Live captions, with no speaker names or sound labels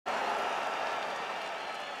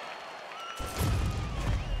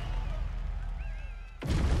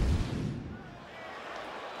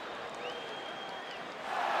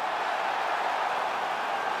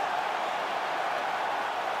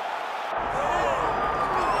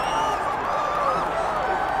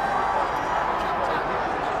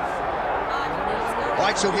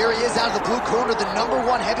right, so here he is out of the blue corner, the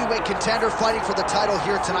 #1 heavyweight contender fighting for the title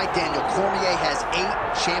here tonight. Daniel Cormier has 8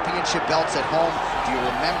 championship belts at home. Do you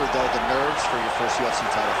remember, though, the nerves for your first UFC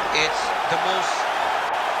title? It's the most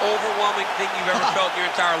overwhelming thing you've ever felt in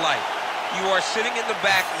your entire life. You are sitting in the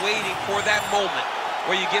back waiting for that moment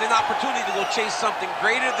where you get an opportunity to go chase something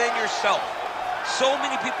greater than yourself. So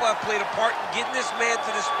many people have played a part in getting this man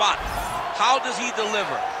to this spot. How does he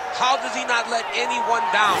deliver? How does he not let anyone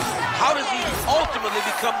down? How does he ultimately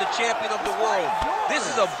become the champion of the world? This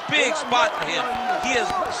is a big spot for him. He is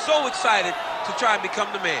so excited to try and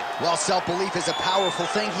become the man. Well, self-belief is a powerful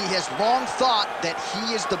thing. He has long thought that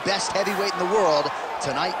he is the best heavyweight in the world.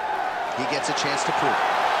 Tonight, he gets a chance to prove it.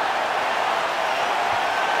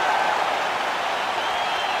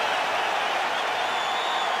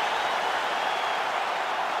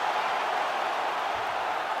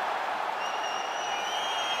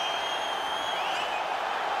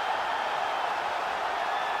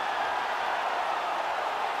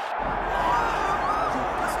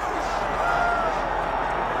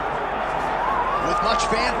 Much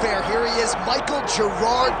fanfare. Here he is, Michael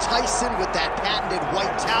Gerard Tyson, with that patented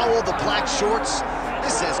white towel, the black shorts.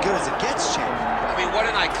 This is as good as it gets, champ. I mean, what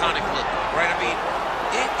an iconic look, right? I mean,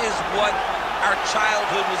 it is what our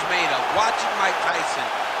childhood was made of. Watching Mike Tyson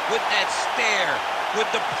with that stare, with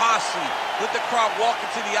the posse, with the crowd walking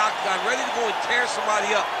to the octagon, ready to go and tear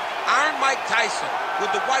somebody up. Iron Mike Tyson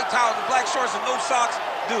with the white towel, the black shorts, and no socks.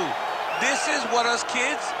 Dude, this is what us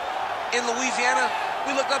kids in Louisiana,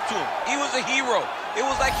 we looked up to him. He was a hero. It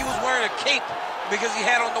was like he was wearing a cape because he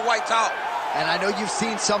had on the white towel. And I know you've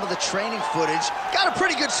seen some of the training footage. Got a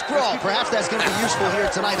pretty good sprawl. Perhaps that's going to be useful here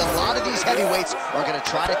tonight. A lot of these heavyweights are going to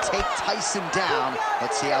try to take Tyson down.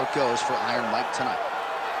 Let's see how it goes for Iron Mike tonight.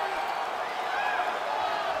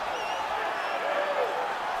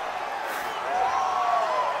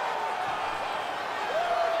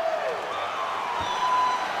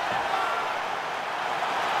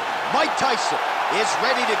 Mike Tyson is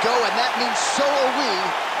ready to go, and that means so are we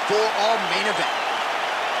for our main event.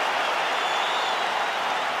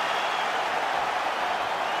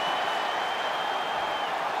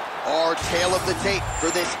 Our tale of the tape for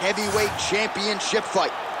this heavyweight championship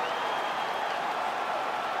fight.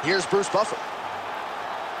 Here's Bruce Buffer.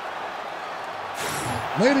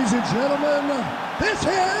 Ladies and gentlemen, this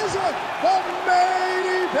is the main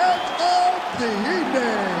event of the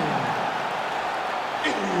evening.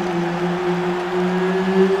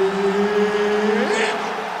 It's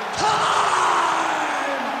time!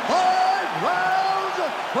 5 rounds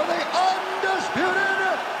for the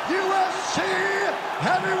undisputed UFC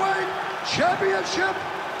Heavyweight Championship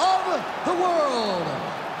of the world.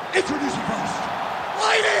 Introducing first,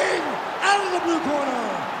 fighting out of the blue corner,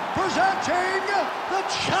 presenting the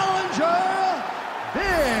challenger,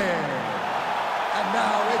 Big. And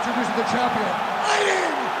now introducing the champion,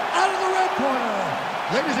 fighting out of the red corner.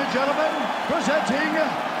 Ladies and gentlemen, presenting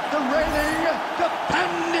the reigning,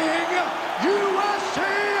 defending UFC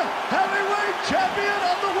Heavyweight Champion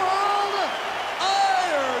of the world,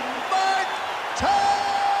 Iron Mike Tyson!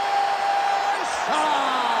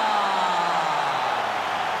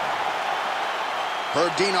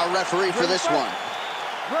 Herb Dean, our referee for this one.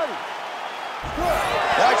 Ready.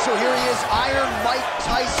 All right, so here he is, Iron Mike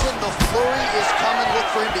Tyson. The flurry is coming. Look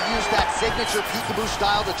for him to use that signature peekaboo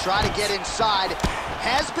style to try to get inside.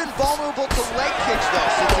 Has been vulnerable to leg kicks, though,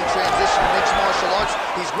 since he transitioned to mixed martial arts.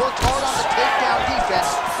 He's worked hard on the takedown defense.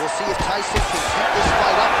 We'll see if Tyson can keep this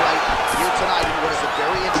fight upright here tonight in what is a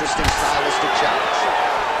very interesting stylistic challenge.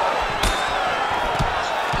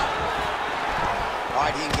 All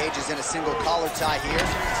right, he engages in a single collar tie here.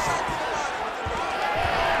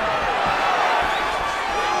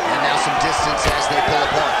 And now some distance as they pull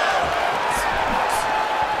apart.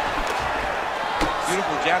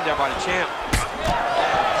 Beautiful jab there by the champ.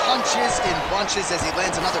 Punches in bunches as he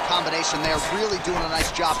lands another combination there. Really doing a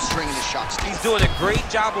nice job stringing his shots. He's doing a great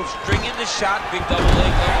job of stringing the shot. Big double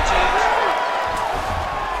leg, double change.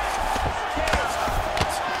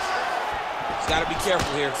 He's got to be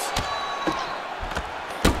careful here.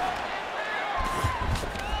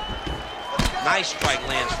 Nice strike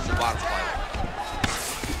lands from the bottom fighter.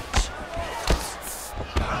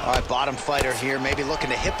 All right, bottom fighter here, maybe looking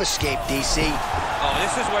to hip escape, DC. Oh,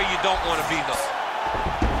 this is where you don't want to be, though.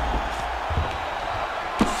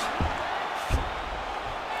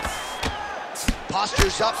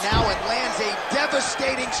 Postures up now and lands a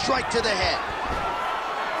devastating strike to the head.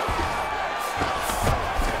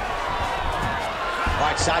 All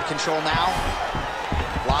right, side control now.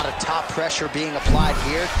 A lot of top pressure being applied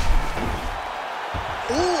here.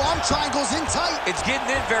 Ooh, arm triangles in tight. It's getting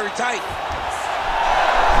in very tight.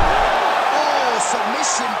 Oh,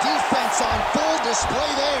 submission defense on full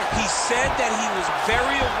display there. He said that he was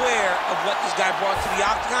very aware of what this guy brought to the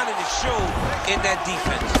octagon, and it showed in that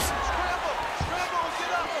defense.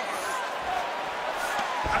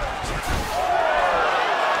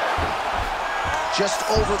 Just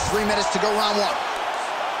over 3 minutes to go, round one.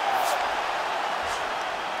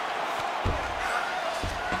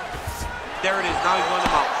 There it is. Now he's running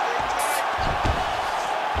him out.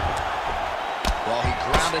 Well, he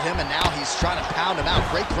grounded him, and now he's trying to pound him out.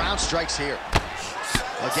 Great ground strikes here.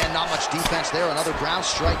 Again, not much defense there. Another ground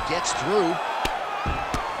strike gets through.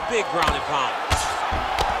 Big ground and pound.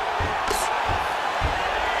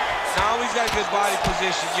 Now he's got a good body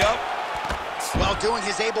position. Yup. Well, doing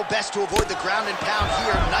his able best to avoid the ground and pound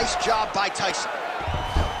here. Nice job by Tyson.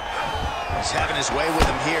 He's having his way with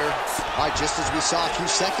him here. All right, just as we saw a few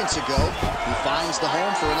seconds ago, he finds the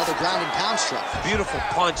home for another ground and pound strike. Beautiful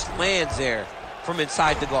punch lands there from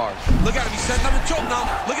inside the guard. Look at him, he's setting up a choke now.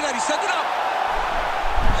 Look at that, he's setting it up.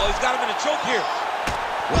 Oh, he's got him in a choke here.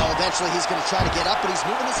 Well, eventually he's going to try to get up, but he's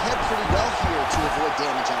moving his head pretty well here to avoid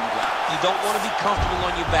damage on the ground. You don't want to be comfortable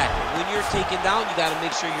on your back. When you're taken down, you got to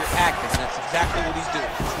make sure you're active, and that's exactly what he's doing.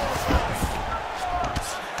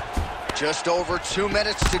 Just over 2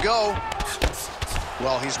 minutes to go.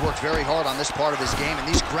 Well, he's worked very hard on this part of his game, and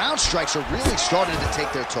these ground strikes are really starting to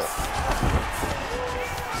take their toll.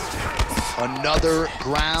 Another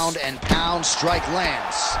ground and pound strike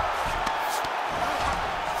lands.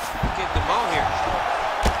 Getting them out here.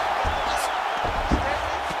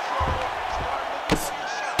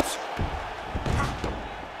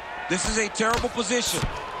 This is a terrible position.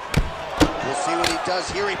 We'll see what he does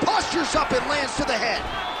here. He postures up and lands to the head.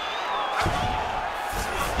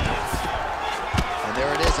 And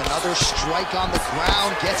there it is, another strike on the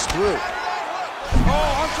ground, gets through.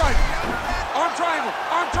 Oh, arm triangle. Arm triangle.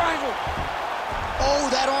 Arm triangle. Oh,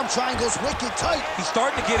 that arm triangle's wicked tight. He's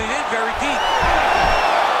starting to get it in very deep.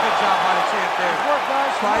 Good job by the champ there. Work,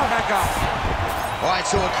 guys. Slide back out. All right,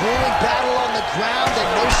 so a grueling battle on the ground, and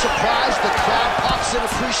no surprise, the crowd pops in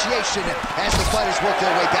appreciation as the fighters work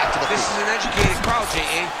their way back to the This feet. is an educated crowd,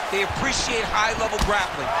 J.A. They appreciate high-level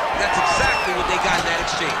grappling. That's exactly what they got in that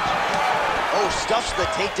exchange. Oh, stuffs the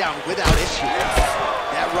takedown without issue.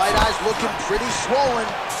 That right eye's looking pretty swollen.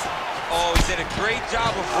 Oh, he did a great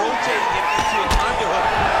job of rotating it into an underhook.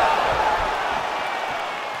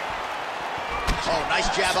 Oh, nice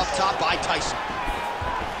jab up top by Tyson.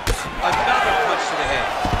 Another punch to the head.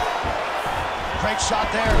 Great shot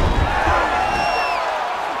there.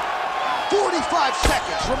 45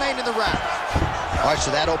 seconds remain in the round. All right, so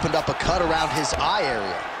that opened up a cut around his eye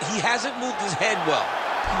area. He hasn't moved his head well.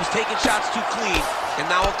 He was taking shots too clean, and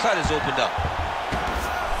now a cut has opened up.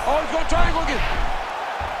 Oh, he's going triangle again.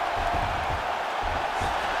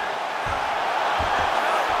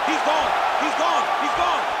 He's gone. He's gone. He's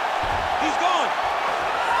gone. He's gone.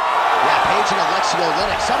 Yeah, Page and Alexio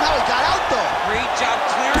Oleinik. Somehow he got out, though. Great job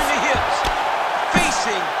clearing the hips,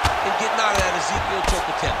 facing, and getting out of that Ezekiel choke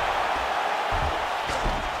attempt.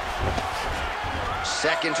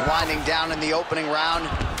 Seconds winding down in the opening round.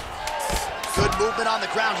 Good movement on the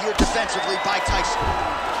ground here defensively by Tyson.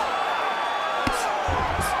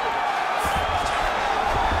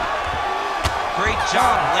 Great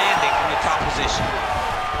job landing from the top position.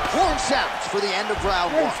 Horn sounds for the end of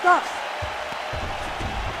round one. Stop.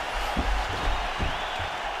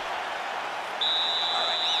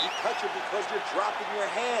 You cut you because you're dropping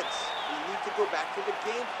your hands. You need to go back to the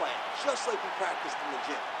game plan, just like we practiced in the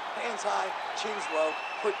gym. Hands high, chins low,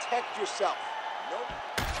 protect yourself. Nope.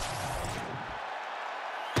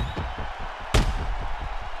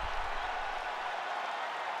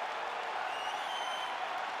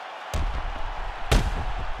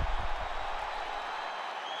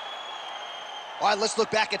 All right, let's look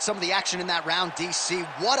back at some of the action in that round, DC.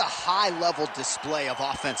 What a high-level display of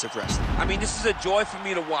offensive wrestling. I mean, this is a joy for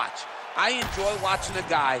me to watch. I enjoy watching a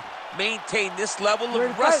guy maintain this level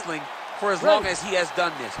of wrestling for as long as he has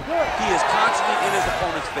done this. He is constantly in his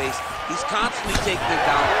opponent's face. He's constantly taking it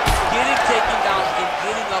down. Getting taken down and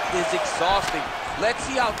getting up is exhausting. Let's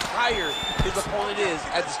see how tired his opponent is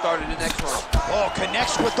at the start of the next round. Oh,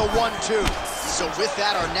 connects with the 1-2. So with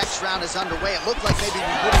that, our next round is underway. It looked like maybe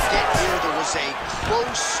we wouldn't get here. There was a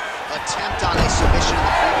close attempt on a submission in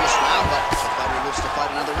the previous round, but the fighter lives to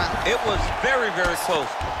fight another round. It was very, very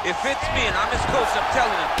close. If it's me and I'm his coach, I'm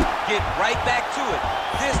telling him, get right back to it.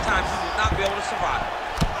 This time, he will not be able to survive.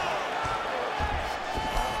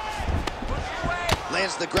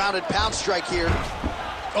 Lands the grounded pound strike here.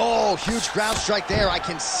 Oh, huge ground strike there. I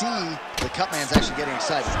can see the Cutman's actually getting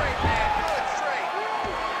excited.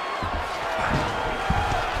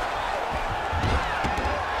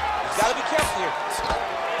 He's got to be careful here.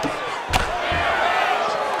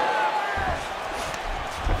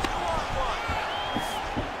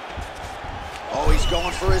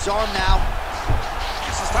 going for his arm now.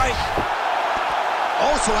 This is tight.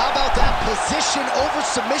 Oh, so how about that position over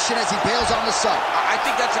submission as he bails on the sub? I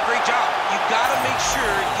think that's a great job. You gotta make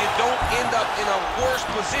sure you don't end up in a worse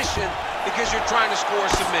position because you're trying to score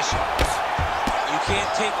a submission. You can't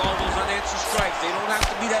take all those unanswered strikes. They don't have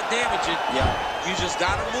to be that damaging. Yeah. You just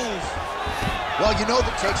gotta move. Well, you know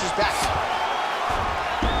that takes his back.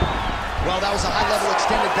 Well, that was a high-level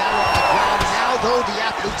extended battle on the ground. Now, though, the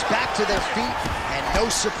athletes back to their feet, and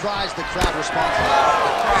no surprise the crowd responds.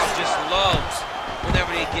 The crowd just loves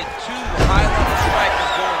whenever they get two high-level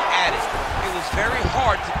strikers going at it. It was very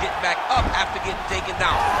hard to get back up after getting taken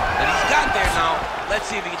down. But he's got there now. Let's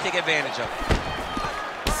see if he can take advantage of it.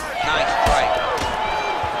 Nice strike.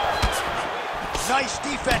 Nice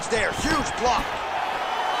defense there. Huge block.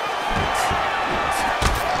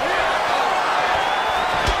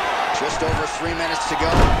 Just over 3 minutes to go.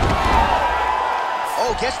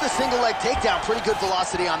 Oh, gets the single leg takedown. Pretty good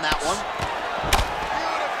velocity on that one.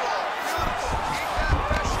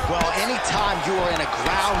 Well, anytime you are in a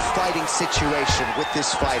ground fighting situation with this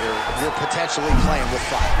fighter, you're potentially playing with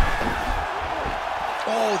fire.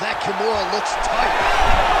 Oh, that Kimura looks tight.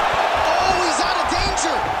 Oh, he's out of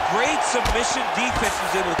danger. Great submission defense. He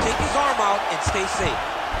was able to take his arm out and stay safe.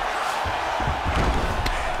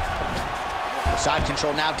 Side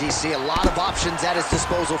control now, DC. A lot of options at his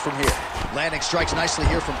disposal from here. Landing strikes nicely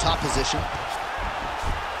here from top position.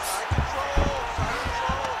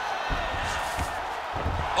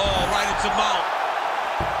 Oh, right into mount.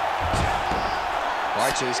 All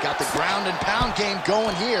right, so he's got the ground and pound game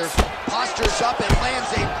going here. Postures up and lands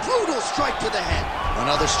a brutal strike to the head.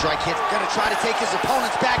 Another strike hit. Gonna try to take his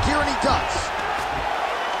opponents back here, and he does.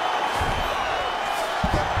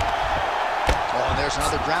 There's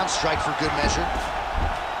another ground strike for good measure.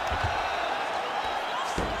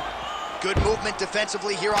 Good movement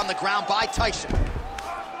defensively here on the ground by Tyson.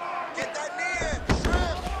 Get that knee in,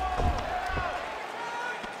 shrimp.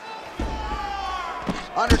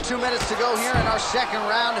 Under 2 minutes to go here in our second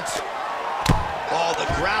round. Oh, the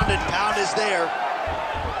ground and pound is there.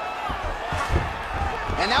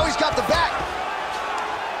 And now he's got the back.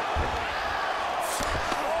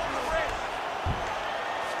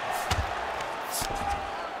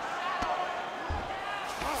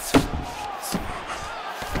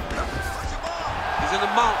 He's in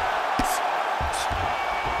the mount.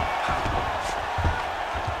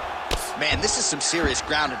 Man, this is some serious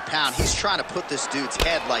ground and pound. He's trying to put this dude's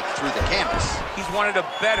head like through the canvas. He's one of the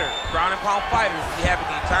better ground and pound fighters we have in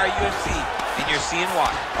the entire UFC, and you're seeing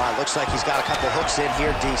why. All right, looks like he's got a couple hooks in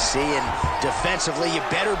here, DC, and defensively, you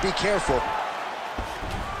better be careful.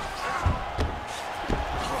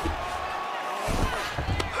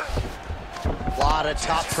 A lot of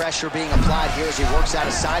top pressure being applied here as he works out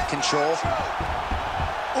of side control.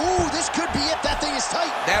 Ooh, this could be it. That thing is tight.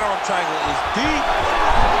 That arm triangle is deep.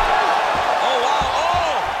 Oh,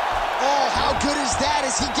 wow. Oh, how good is that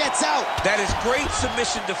as he gets out? That is great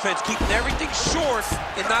submission defense, keeping everything short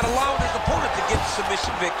and not allowing his opponent to get the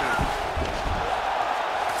submission victory.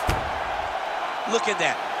 Look at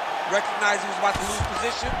that. Recognize he was about to lose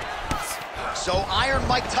position. So Iron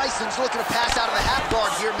Mike Tyson's looking to pass out of the half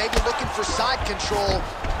guard here, maybe looking for side control.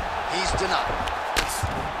 He's denied.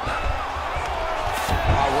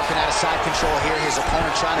 Working out of side control here. His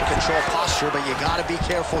opponent trying to control posture, but you got to be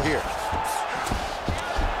careful here.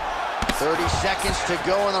 30 seconds to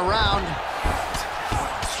go in the round.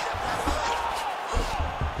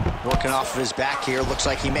 Working off of his back here. Looks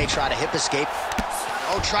like he may try to hip escape.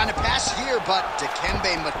 Oh, trying to pass here, but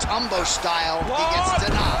Dikembe Mutombo style, he gets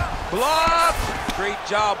denied. Block! Great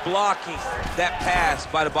job blocking that pass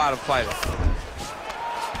by the bottom fighter.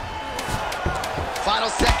 Final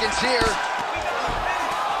seconds here.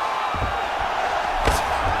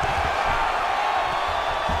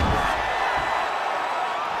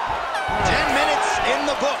 10 minutes in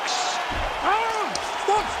the books.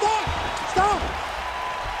 Stop!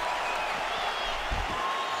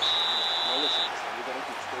 Now listen, you're gonna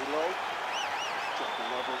do stay low, drop the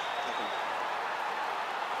levels, take them down.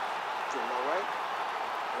 Doing all right?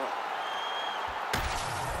 All right.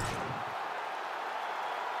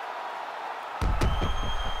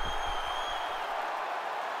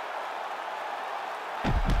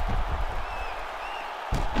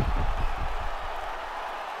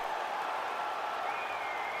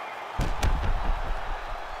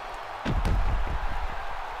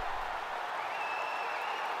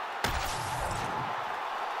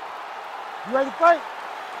 You ready to fight?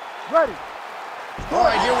 Ready. All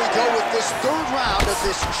right, here we go with this third round of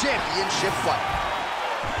this championship fight.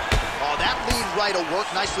 Oh, that lead right will work.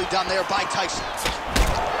 Nicely done there by Tyson.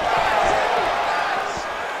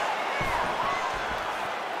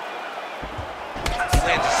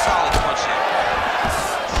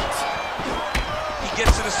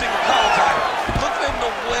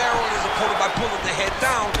 pulling the head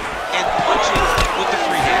down and punching with the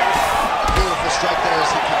free hand. Beautiful strike there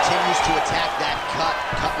as he continues to attack that cut.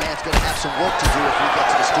 Cut man's going to have some work to do if we get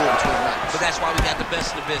to the stool between rounds. But that's why we got the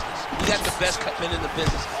best in the business. We got the best cut men in the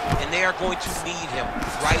business, and they are going to need him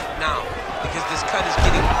right now because this cut is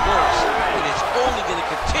getting worse, and it's only going to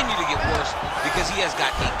continue to get worse because he has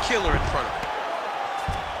got a killer in front of him.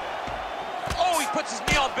 Oh, he puts his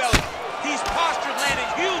knee on belly. He's postured, landing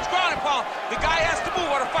huge ground and pound. The guy has to move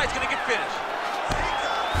or the fight's going to get finished.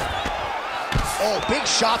 Oh, big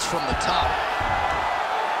shots from the top.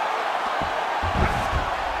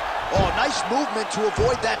 Oh, nice movement to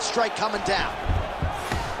avoid that strike coming down.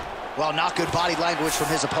 Well, not good body language from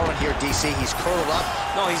his opponent here, DC. He's curled up.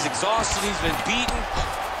 No, he's exhausted. He's been beaten.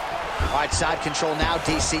 All right, side control now,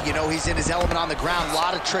 DC. You know he's in his element on the ground. A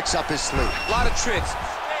lot of tricks up his sleeve. A lot of tricks.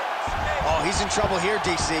 Oh, he's in trouble here,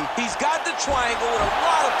 DC. He's got the triangle with a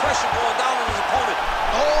lot of pressure going down on his opponent.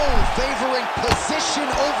 Oh, favoring position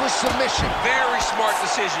over submission. Very smart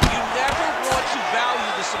decision. You never want to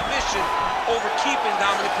value the submission over keeping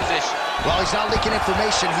dominant position. Well, he's not leaking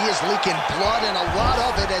information. He is leaking blood, and a lot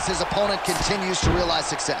of it as his opponent continues to realize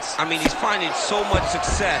success. I mean, he's finding so much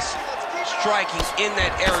success striking in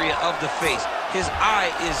that area of the face. His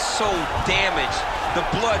eye is so damaged. The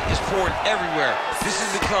blood is pouring everywhere. This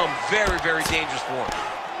has become very, very dangerous for him.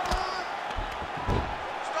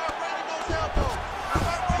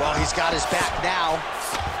 Well, he's got his back now.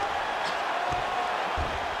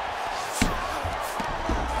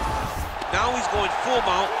 Now he's going full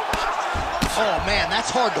mount. Oh, man, that's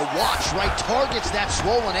hard to watch, right? Targets that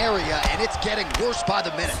swollen area, and it's getting worse by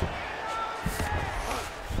the minute.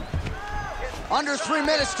 Under 3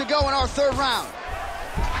 minutes to go in our third round.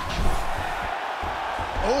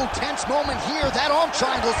 Oh, tense moment here. That arm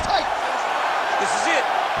triangle's tight. This is it.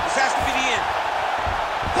 This has to be the end.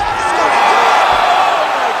 That is going to do it.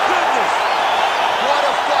 Oh, my goodness. What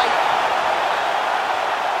a fight.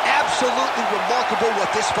 Absolutely remarkable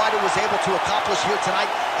what this fighter was able to accomplish here tonight.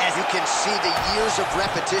 As you can see, the years of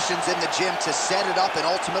repetitions in the gym to set it up and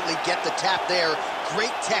ultimately get the tap there.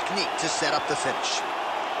 Great technique to set up the finish.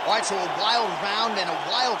 All right, so a wild round and a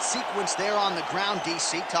wild sequence there on the ground,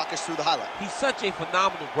 DC. Talk us through the highlight. He's such a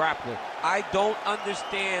phenomenal grappler. I don't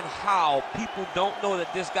understand how people don't know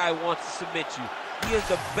that this guy wants to submit you. He is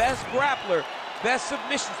the best grappler, best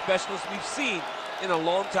submission specialist we've seen in a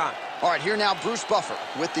long time. All right, here now, Bruce Buffer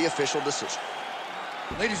with the official decision.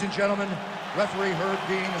 Ladies and gentlemen, referee Herb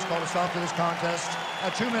Dean has called a stop to this contest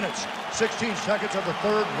at 2 minutes, 16 seconds of the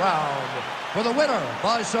third round. For the winner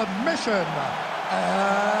by submission,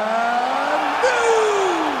 and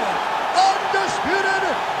new undisputed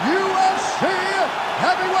UFC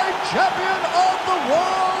heavyweight champion of the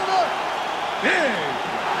world, Big.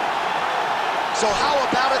 So how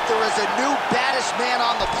about it? There is a new baddest man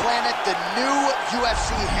on the planet, the new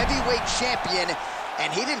UFC heavyweight champion.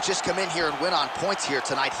 And he didn't just come in here and win on points here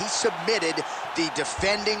tonight. He submitted the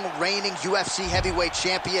defending, reigning UFC heavyweight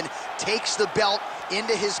champion, takes the belt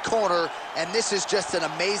into his corner, and this is just an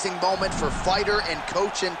amazing moment for fighter and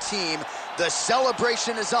coach and team. The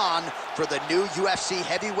celebration is on for the new UFC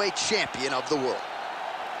heavyweight champion of the world.